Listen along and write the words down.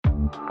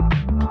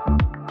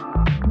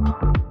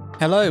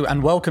Hello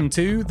and welcome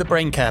to the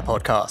Brain Care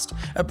Podcast,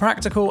 a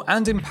practical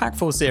and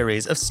impactful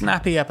series of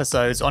snappy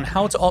episodes on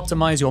how to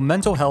optimize your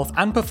mental health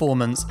and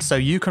performance so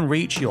you can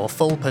reach your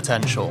full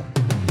potential.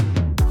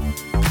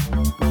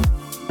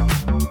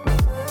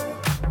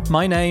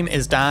 My name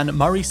is Dan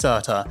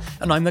Murray-Serter,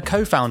 and I'm the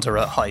co-founder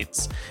at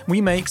Heights. We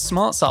make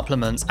smart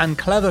supplements and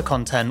clever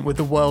content with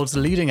the world's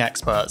leading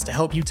experts to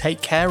help you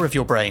take care of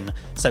your brain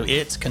so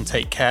it can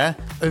take care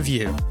of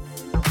you.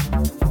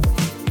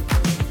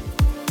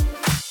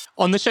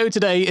 On the show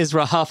today is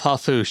Rahaf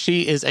Harfoush.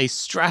 She is a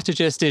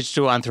strategist,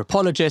 digital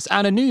anthropologist,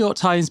 and a New York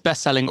Times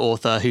bestselling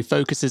author who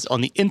focuses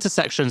on the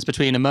intersections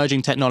between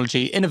emerging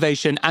technology,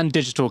 innovation, and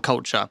digital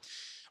culture.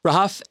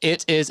 Rahaf,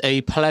 it is a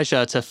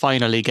pleasure to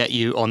finally get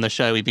you on the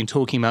show. We've been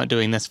talking about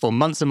doing this for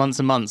months and months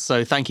and months,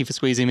 so thank you for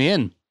squeezing me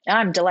in.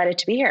 I'm delighted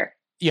to be here.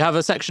 You have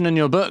a section in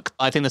your book.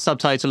 I think the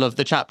subtitle of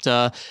the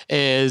chapter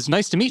is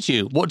Nice to Meet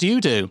You. What do you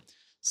do?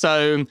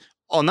 So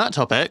on that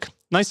topic,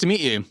 nice to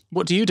meet you.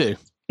 What do you do?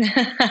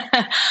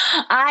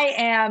 I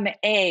am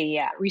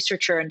a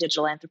researcher and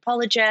digital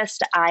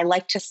anthropologist. I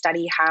like to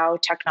study how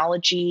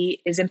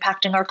technology is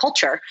impacting our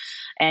culture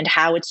and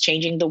how it's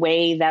changing the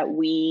way that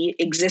we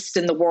exist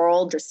in the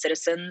world as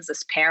citizens,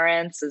 as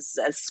parents, as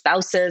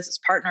spouses, as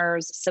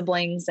partners, as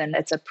siblings. And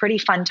it's a pretty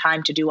fun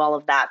time to do all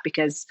of that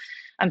because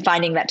I'm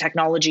finding that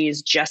technology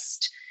is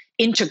just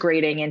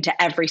integrating into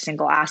every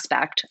single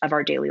aspect of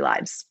our daily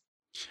lives.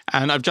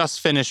 And I've just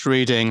finished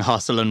reading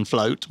Hustle and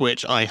Float,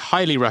 which I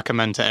highly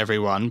recommend to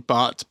everyone.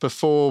 But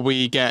before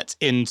we get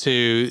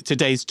into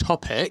today's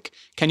topic,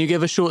 can you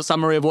give a short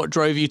summary of what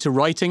drove you to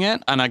writing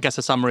it? And I guess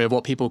a summary of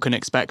what people can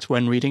expect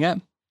when reading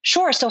it?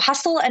 Sure. So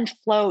Hustle and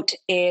Float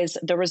is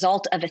the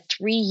result of a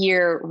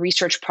 3-year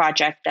research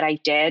project that I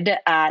did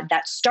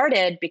that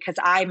started because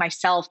I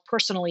myself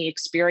personally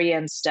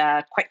experienced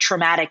a quite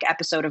traumatic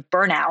episode of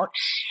burnout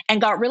and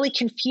got really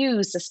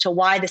confused as to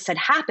why this had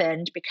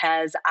happened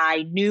because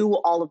I knew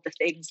all of the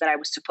things that I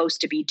was supposed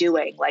to be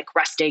doing, like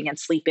resting and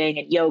sleeping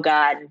and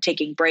yoga and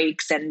taking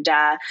breaks. And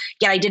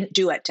yet I didn't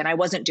do it and I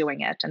wasn't doing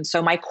it. And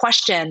so my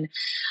question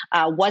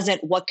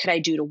wasn't what could I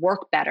do to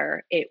work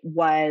better? It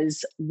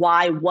was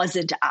why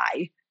wasn't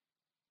I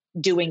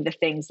doing the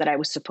things that I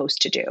was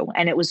supposed to do?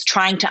 And it was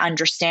trying to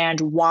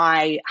understand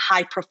why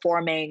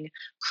high-performing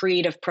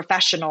creative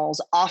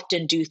professionals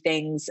often do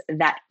things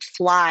that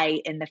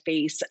fly in the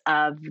face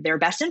of their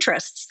best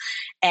interests.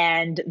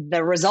 And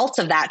the results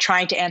of that,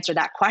 trying to answer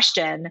that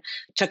question,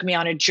 took me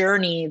on a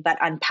journey that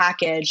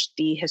unpackaged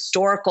the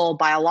historical,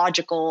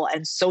 biological,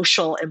 and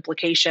social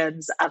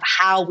implications of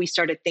how we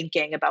started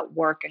thinking about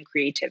work and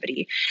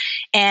creativity.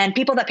 And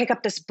people that pick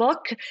up this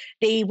book,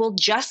 they will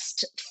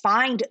just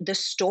find the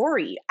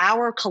story,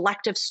 our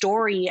collective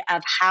story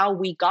of how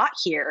we got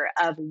here,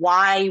 of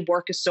why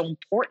work is so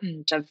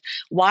important, of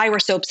why we're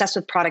so obsessed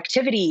with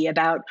productivity,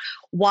 about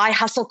why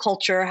hustle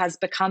culture has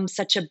become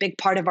such a big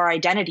part of our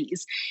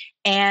identities.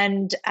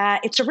 And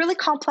it's a really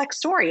complex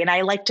story. And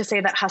I like to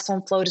say that Hustle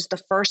and Float is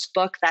the first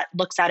book that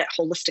looks at it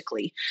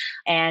holistically.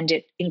 And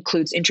it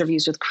includes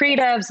interviews with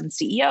creatives and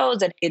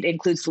CEOs, and it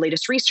includes the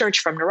latest research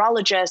from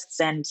neurologists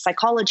and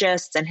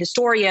psychologists and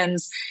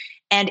historians.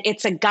 And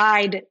it's a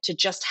guide to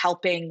just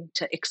helping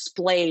to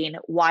explain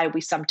why we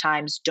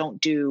sometimes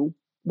don't do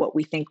what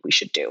we think we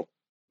should do.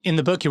 In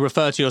the book, you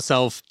refer to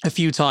yourself a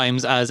few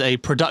times as a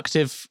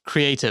productive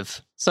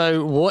creative.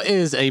 So what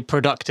is a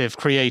productive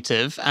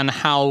creative and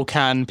how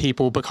can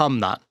people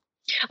become that?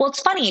 Well, it's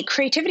funny.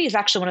 Creativity is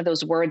actually one of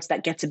those words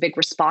that gets a big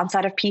response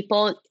out of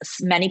people.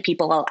 Many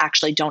people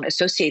actually don't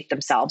associate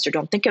themselves or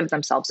don't think of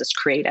themselves as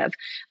creative.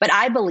 But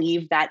I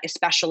believe that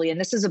especially, and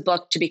this is a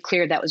book, to be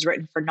clear, that was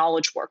written for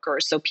knowledge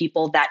workers. So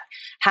people that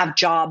have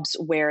jobs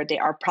where they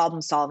are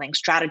problem solving,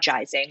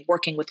 strategizing,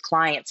 working with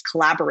clients,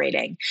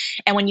 collaborating.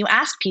 And when you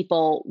ask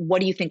people, what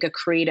do you think a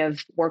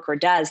creative worker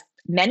does?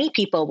 Many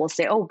people will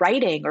say, oh,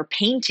 writing or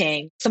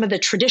painting, some of the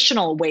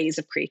traditional ways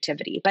of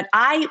creativity. But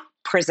I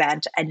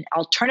present an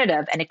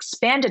alternative, an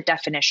expanded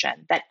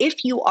definition that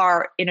if you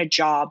are in a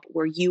job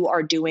where you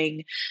are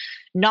doing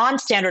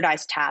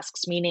non-standardized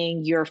tasks,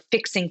 meaning you're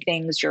fixing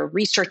things, you're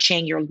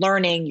researching, you're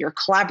learning, you're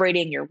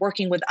collaborating, you're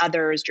working with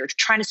others, you're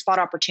trying to spot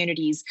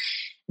opportunities,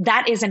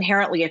 that is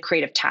inherently a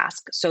creative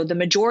task. So the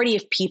majority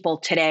of people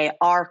today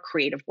are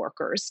creative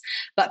workers.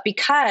 But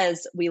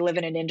because we live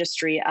in an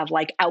industry of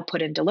like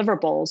output and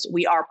deliverables,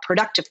 we are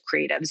productive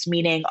creatives,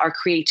 meaning our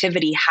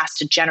creativity has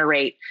to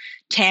generate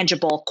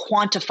tangible,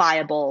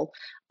 quantifiable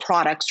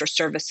products or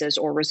services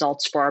or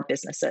results for our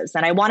businesses.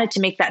 And I wanted to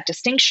make that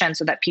distinction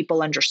so that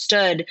people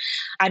understood,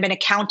 I'm an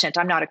accountant,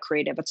 I'm not a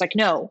creative. It's like,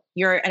 no,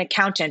 you're an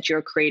accountant, you're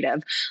a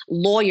creative.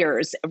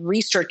 Lawyers,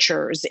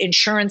 researchers,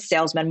 insurance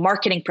salesmen,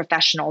 marketing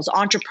professionals,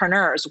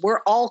 entrepreneurs,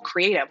 we're all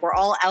creative. We're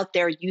all out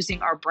there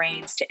using our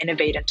brains to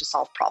innovate and to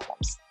solve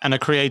problems. And a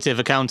creative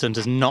accountant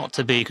is not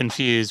to be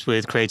confused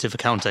with creative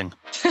accounting.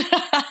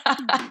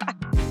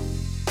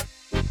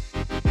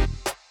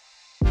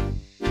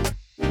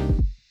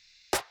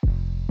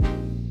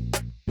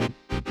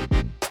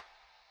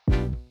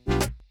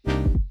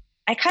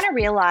 I kind of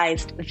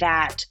realized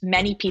that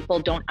many people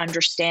don't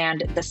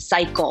understand the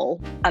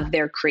cycle of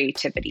their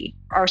creativity.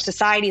 Our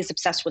society is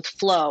obsessed with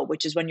flow,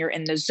 which is when you're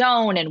in the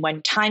zone and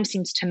when time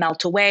seems to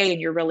melt away and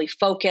you're really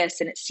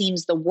focused and it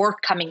seems the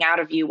work coming out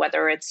of you,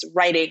 whether it's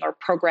writing or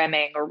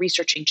programming or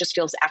researching, just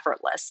feels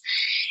effortless.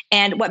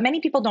 And what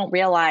many people don't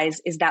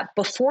realize is that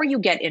before you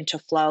get into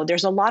flow,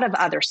 there's a lot of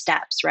other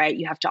steps, right?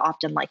 You have to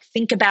often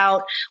think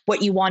about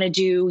what you want to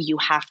do. You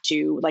have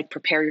to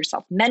prepare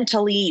yourself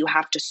mentally. You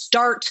have to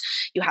start.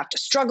 You have to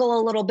struggle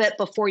a little bit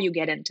before you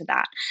get into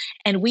that.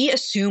 And we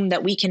assume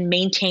that we can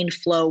maintain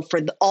flow for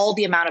all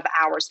the amount of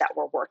hours that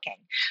we're working.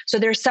 So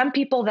there's some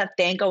people that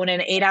think, in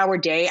an 8-hour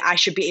day, I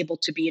should be able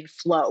to be in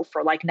flow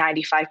for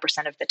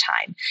 95% of the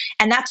time.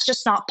 And that's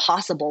just not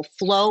possible.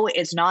 Flow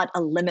is not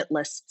a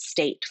limitless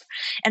state.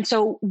 And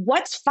so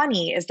what's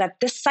funny is that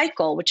this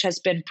cycle, which has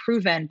been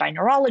proven by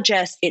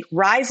neurologists, it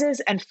rises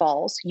and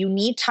falls. You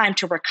need time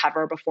to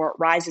recover before it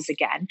rises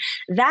again.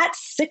 That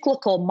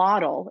cyclical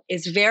model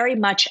is very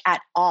much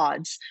at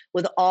odds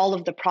with all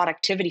of the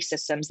productivity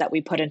systems that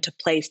we put into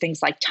place,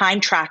 things like time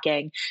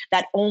tracking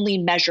that only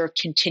measure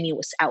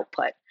continuous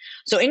output.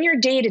 So in your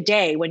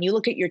day-to-day, when you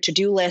look at your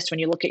to-do list, when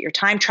you look at your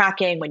time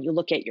tracking, when you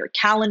look at your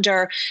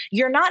calendar,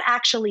 you're not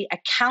actually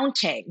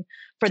accounting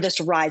for this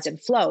rise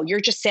and flow. You're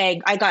just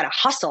saying, I got to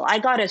hustle. I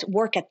got to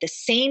work at the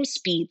same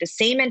speed, the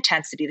same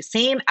intensity, the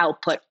same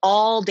output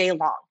all day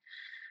long.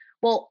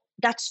 Well,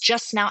 that's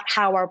just not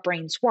how our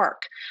brains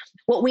work.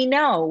 What we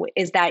know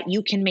is that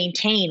you can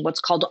maintain what's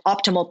called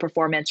optimal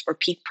performance or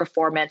peak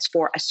performance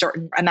for a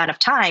certain amount of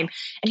time.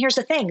 And here's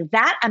the thing,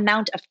 that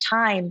amount of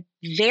time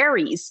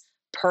varies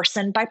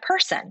person by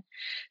person.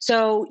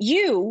 So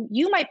you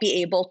might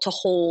be able to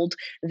hold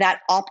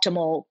that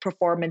optimal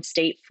performance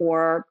state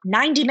for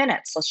 90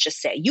 minutes, let's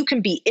just say. You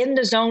can be in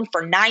the zone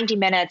for 90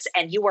 minutes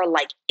and you are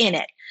in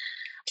it.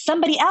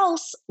 Somebody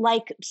else,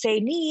 say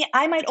me,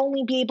 I might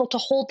only be able to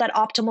hold that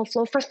optimal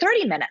flow for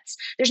 30 minutes.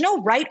 There's no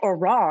right or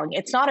wrong.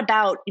 It's not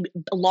about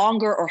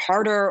longer or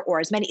harder or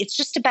as many. It's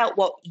just about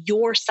what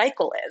your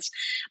cycle is.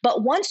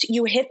 But once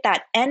you hit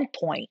that end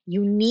point,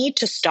 you need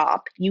to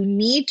stop. You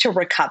need to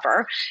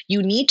recover.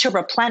 You need to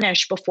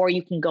replenish before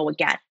you can go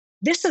again.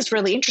 This is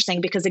really interesting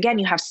because, again,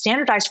 you have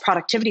standardized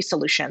productivity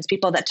solutions,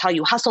 people that tell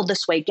you hustle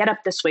this way, get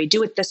up this way,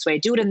 do it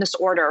in this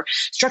order,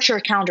 structure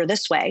a calendar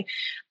this way.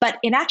 But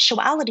in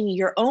actuality,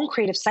 your own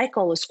creative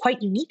cycle is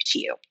quite unique to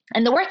you.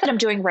 And the work that I'm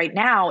doing right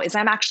now is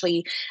I've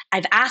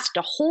asked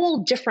a whole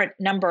different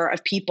number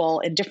of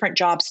people in different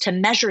jobs to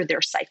measure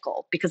their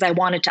cycle because I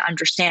wanted to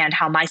understand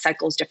how my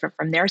cycle is different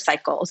from their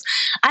cycles.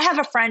 I have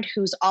a friend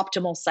whose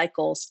optimal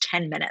cycle is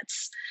 10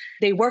 minutes.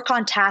 They work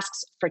on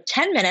tasks for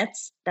 10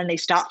 minutes, then they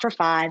stop for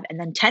 5, and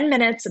then 10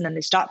 minutes, and then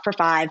they stop for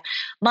 5.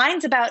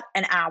 Mine's about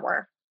an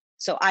hour.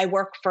 So I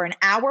work for an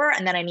hour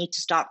and then I need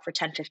to stop for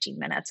 10, 15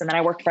 minutes. And then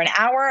I work for an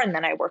hour and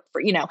then I work for,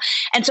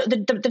 And so the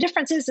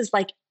difference is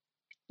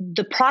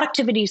the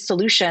productivity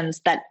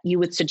solutions that you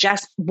would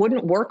suggest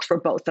wouldn't work for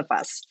both of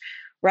us,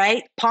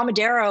 right?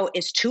 Pomodoro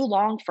is too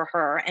long for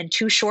her and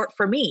too short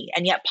for me.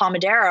 And yet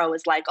Pomodoro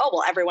is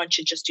everyone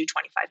should just do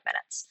 25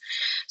 minutes.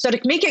 So to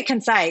make it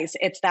concise,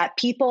 it's that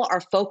people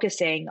are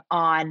focusing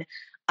on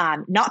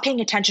not paying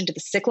attention to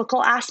the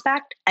cyclical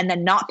aspect and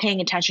then not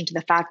paying attention to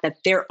the fact that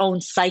their own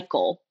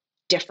cycle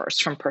differs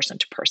from person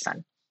to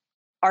person.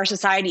 Our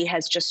society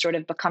has just sort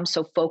of become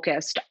so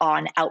focused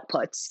on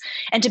outputs.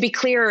 And to be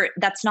clear,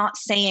 that's not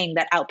saying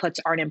that outputs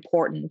aren't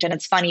important. And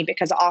it's funny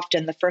because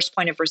often the first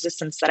point of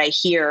resistance that I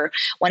hear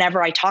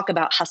whenever I talk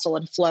about hustle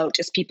and float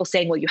is people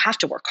saying, well, you have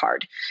to work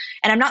hard.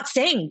 And I'm not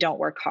saying don't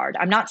work hard.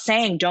 I'm not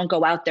saying don't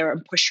go out there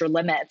and push your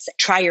limits,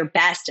 try your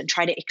best and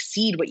try to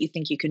exceed what you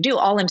think you can do.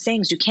 All I'm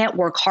saying is you can't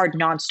work hard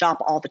nonstop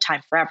all the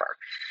time forever.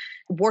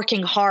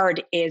 Working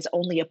hard is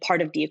only a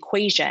part of the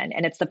equation,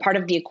 and it's the part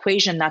of the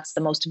equation that's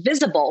the most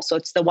visible. So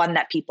it's the one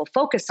that people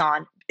focus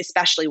on,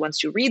 especially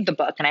once you read the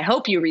book. And I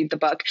hope you read the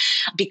book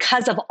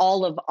because of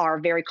all of our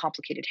very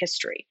complicated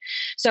history.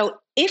 So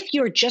if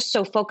you're just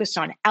so focused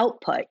on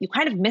output, you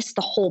kind of miss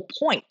the whole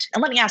point.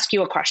 And let me ask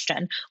you a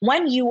question.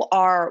 When you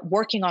are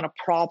working on a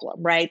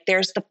problem, right,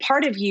 there's the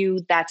part of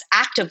you that's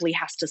actively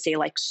has to say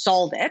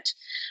solve it.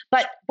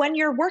 But when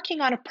you're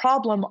working on a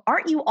problem,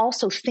 aren't you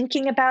also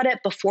thinking about it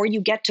before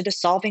you get to the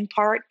solving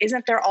part?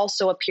 Isn't there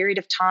also a period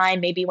of time,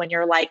 maybe when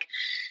you're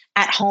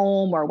at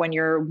home or when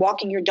you're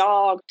walking your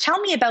dog? Tell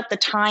me about the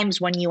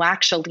times when you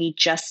actually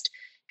just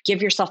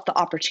give yourself the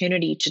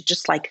opportunity to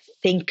just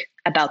think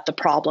about the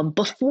problem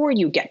before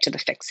you get to the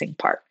fixing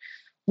part.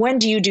 When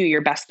do you do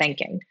your best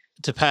thinking?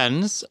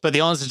 Depends. But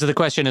the answer to the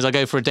question is I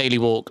go for a daily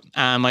walk.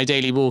 And my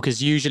daily walk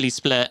is usually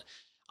split.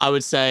 I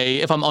would say,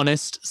 if I'm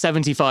honest,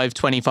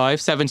 75-25,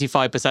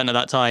 75% of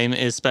that time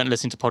is spent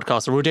listening to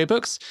podcasts or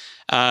audiobooks.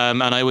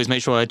 And I always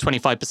make sure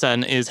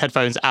 25% is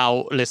headphones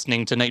out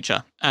listening to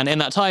nature. And in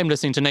that time,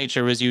 listening to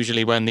nature is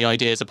usually when the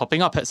ideas are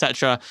popping up,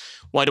 etc.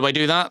 Why do I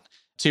do that?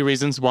 2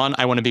 reasons. 1,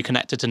 I want to be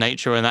connected to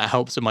nature and that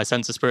helps with my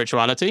sense of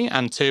spirituality.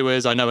 And 2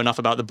 is I know enough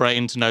about the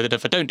brain to know that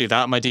if I don't do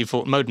that, my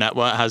default mode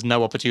network has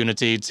no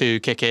opportunity to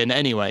kick in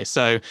anyway.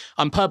 So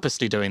I'm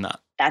purposely doing that.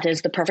 That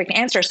is the perfect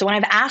answer. So when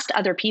I've asked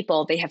other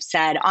people, they have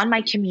said on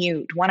my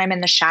commute, when I'm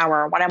in the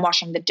shower, when I'm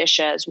washing the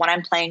dishes, when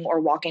I'm playing or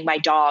walking my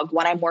dog,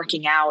 when I'm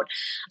working out.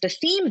 The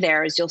theme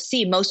there is you'll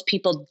see most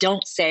people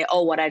don't say,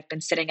 oh, what I've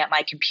been sitting at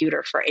my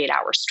computer for 8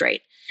 hours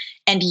straight.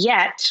 And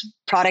yet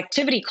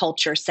productivity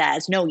culture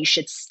says, no, you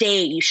should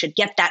stay, you should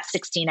get that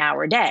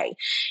 16-hour day.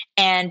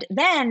 And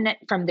then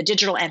from the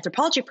digital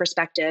anthropology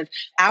perspective,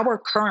 our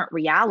current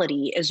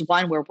reality is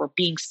one where we're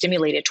being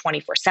stimulated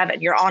 24/7.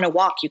 You're on a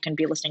walk, you can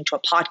be listening to a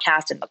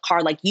podcast in the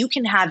car, like you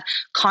can have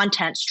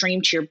content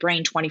streamed to your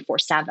brain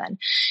 24/7.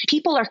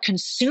 People are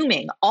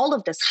consuming all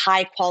of this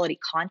high quality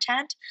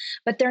content,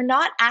 but they're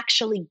not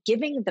actually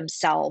giving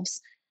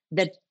themselves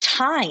the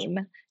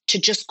time to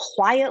just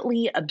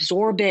quietly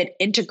absorb it,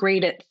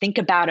 integrate it, think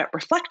about it,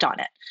 reflect on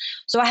it.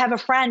 So I have a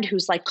friend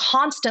who's like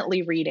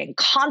constantly reading,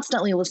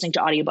 constantly listening to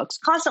audiobooks,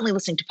 constantly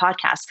listening to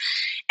podcasts.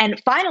 And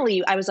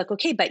finally, I was like,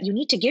 okay, but you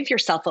need to give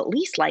yourself at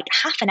least like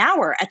half an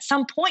hour at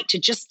some point to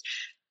just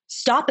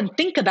stop and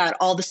think about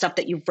all the stuff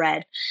that you've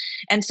read.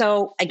 And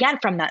so again,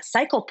 from that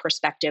cycle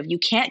perspective, you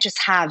can't just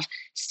have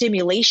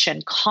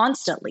stimulation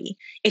constantly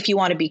if you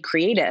want to be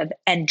creative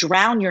and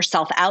drown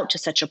yourself out to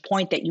such a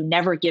point that you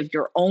never give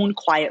your own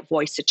quiet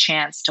voice a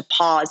chance to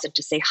pause and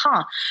to say,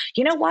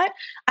 you know what?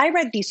 I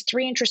read these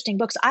 3 interesting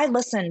books. I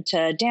listened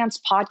to Dan's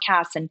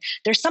podcast and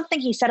there's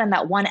something he said in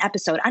that one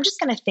episode. I'm just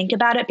going to think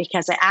about it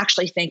because I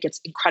actually think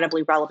it's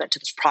incredibly relevant to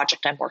this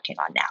project I'm working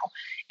on now.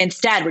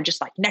 Instead, we're just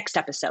like next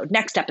episode,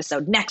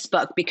 next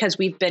book, because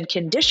we've been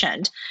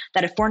conditioned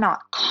that if we're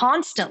not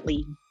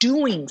constantly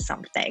doing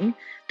something,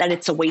 that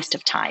it's a waste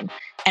of time.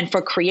 And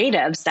for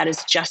creatives, that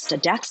is just a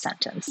death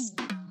sentence.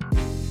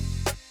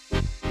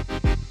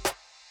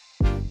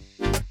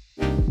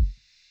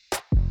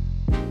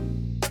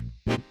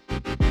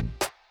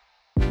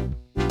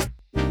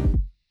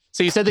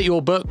 So you said that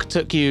your book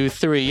took you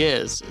 3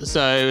 years.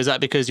 So is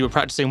that because you were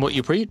practicing what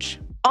you preach?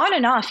 On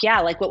and off, yeah.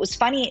 Like what was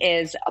funny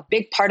is a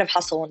big part of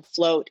Hustle and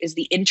Float is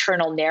the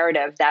internal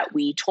narrative that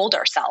we told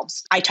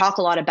ourselves. I talk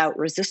a lot about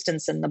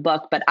resistance in the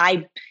book, but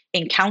I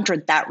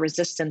encountered that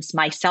resistance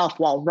myself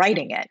while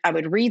writing it. I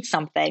would read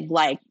something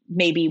like,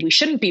 maybe we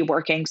shouldn't be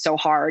working so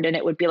hard. And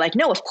it would be like,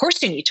 no, of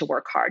course you need to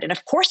work hard. And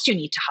of course you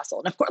need to hustle.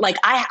 And of course, like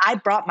I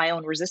brought my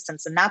own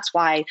resistance. And that's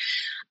why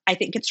I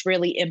think it's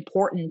really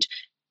important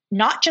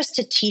not just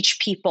to teach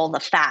people the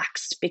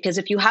facts, because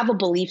if you have a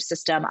belief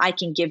system, I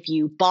can give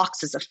you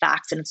boxes of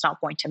facts and it's not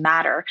going to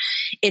matter.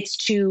 It's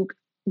to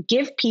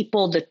give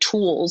people the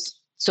tools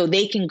so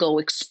they can go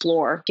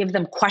explore, give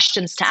them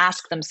questions to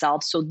ask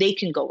themselves so they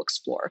can go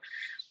explore.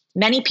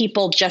 Many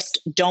people just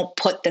don't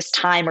put this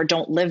time or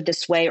don't live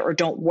this way or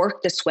don't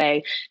work this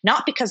way,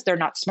 not because they're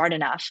not smart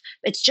enough.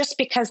 It's just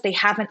because they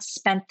haven't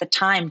spent the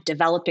time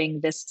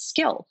developing this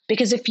skill.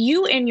 Because if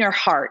you in your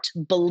heart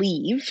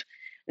believe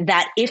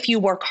that if you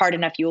work hard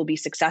enough, you will be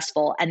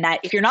successful, and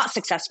that if you're not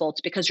successful, it's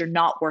because you're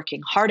not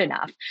working hard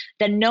enough,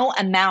 then no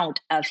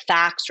amount of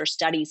facts or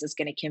studies is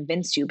going to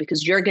convince you,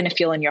 because you're going to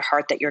feel in your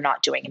heart that you're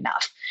not doing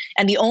enough.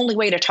 And the only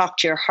way to talk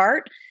to your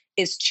heart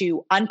is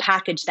to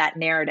unpackage that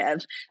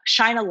narrative,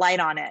 shine a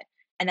light on it,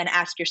 and then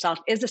ask yourself,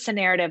 is this a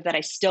narrative that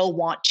I still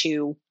want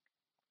to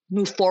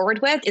move forward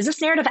with? Is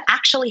this narrative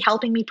actually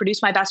helping me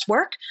produce my best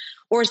work?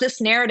 Or is this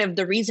narrative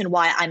the reason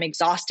why I'm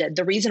exhausted,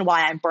 the reason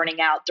why I'm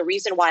burning out, the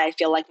reason why I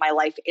feel like my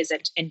life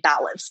isn't in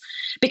balance?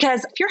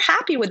 Because if you're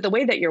happy with the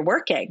way that you're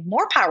working,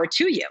 more power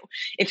to you.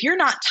 If you're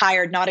not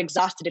tired, not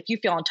exhausted, if you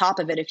feel on top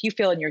of it, if you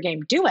feel in your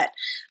game, do it.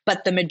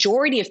 But the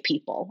majority of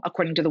people,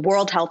 according to the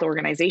World Health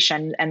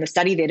Organization and the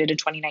study they did in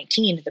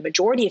 2019, the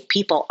majority of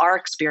people are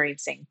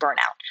experiencing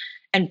burnout.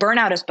 And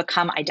burnout has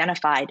become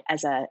identified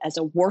as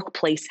a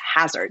workplace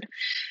hazard.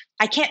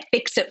 I can't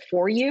fix it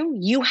for you.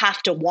 You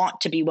have to want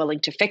to be willing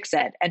to fix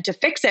it. And to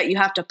fix it, you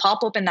have to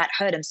pop open that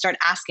hood and start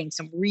asking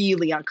some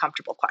really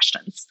uncomfortable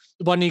questions.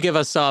 Why don't you give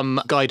us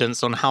some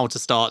guidance on how to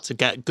start to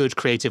get good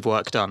creative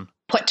work done?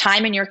 Put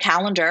time in your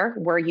calendar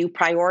where you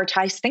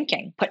prioritize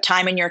thinking. Put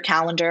time in your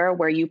calendar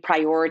where you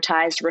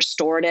prioritize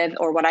restorative,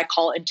 or what I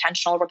call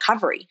intentional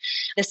recovery.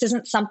 This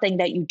isn't something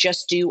that you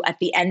just do at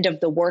the end of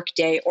the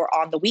workday or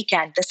on the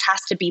weekend. This has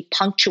to be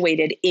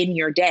punctuated in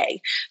your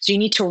day. So you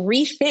need to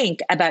rethink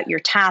about your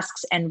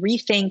tasks and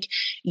rethink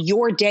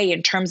your day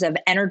in terms of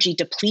energy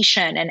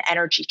depletion and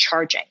energy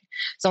charging.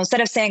 So instead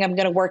of saying I'm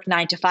going to work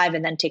 9 to 5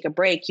 and then take a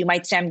break, you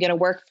might say I'm going to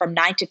work from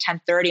 9 to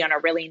 10:30 on a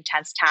really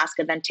intense task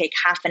and then take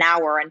half an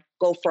hour and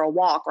go for a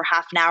walk, or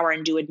half an hour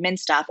and do admin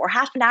stuff, or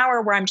half an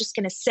hour where I'm just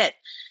going to sit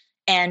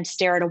and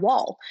stare at a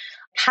wall.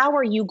 How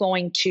are you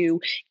going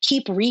to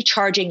keep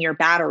recharging your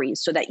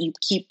batteries so that you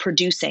keep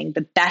producing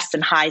the best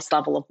and highest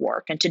level of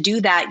work? And to do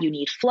that, you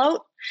need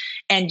float,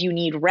 and you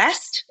need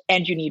rest,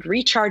 and you need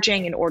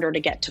recharging in order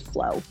to get to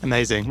flow.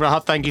 Amazing.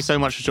 Rahaf, thank you so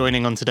much for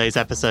joining on today's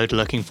episode.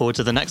 Looking forward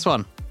to the next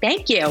one.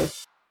 Thank you.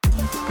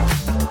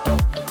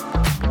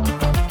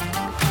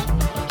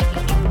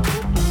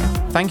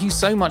 Thank you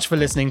so much for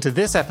listening to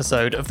this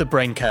episode of the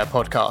Brain Care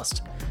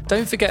Podcast.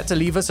 Don't forget to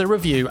leave us a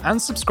review and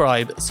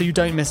subscribe so you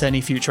don't miss any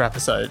future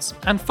episodes.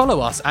 And follow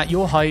us at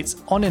Your Height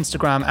on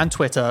Instagram and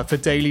Twitter for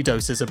daily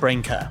doses of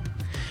brain care.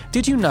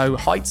 Did you know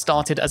Height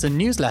started as a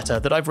newsletter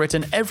that I've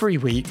written every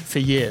week for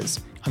years?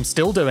 I'm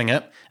still doing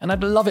it, and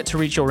I'd love it to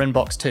reach your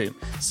inbox too.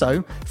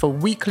 So, for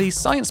weekly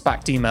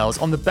science-backed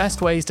emails on the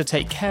best ways to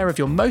take care of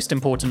your most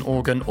important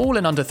organ all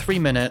in under 3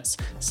 minutes,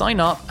 sign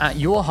up at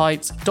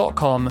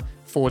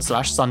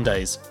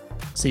yourheight.com/Sundays.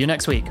 See you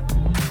next week.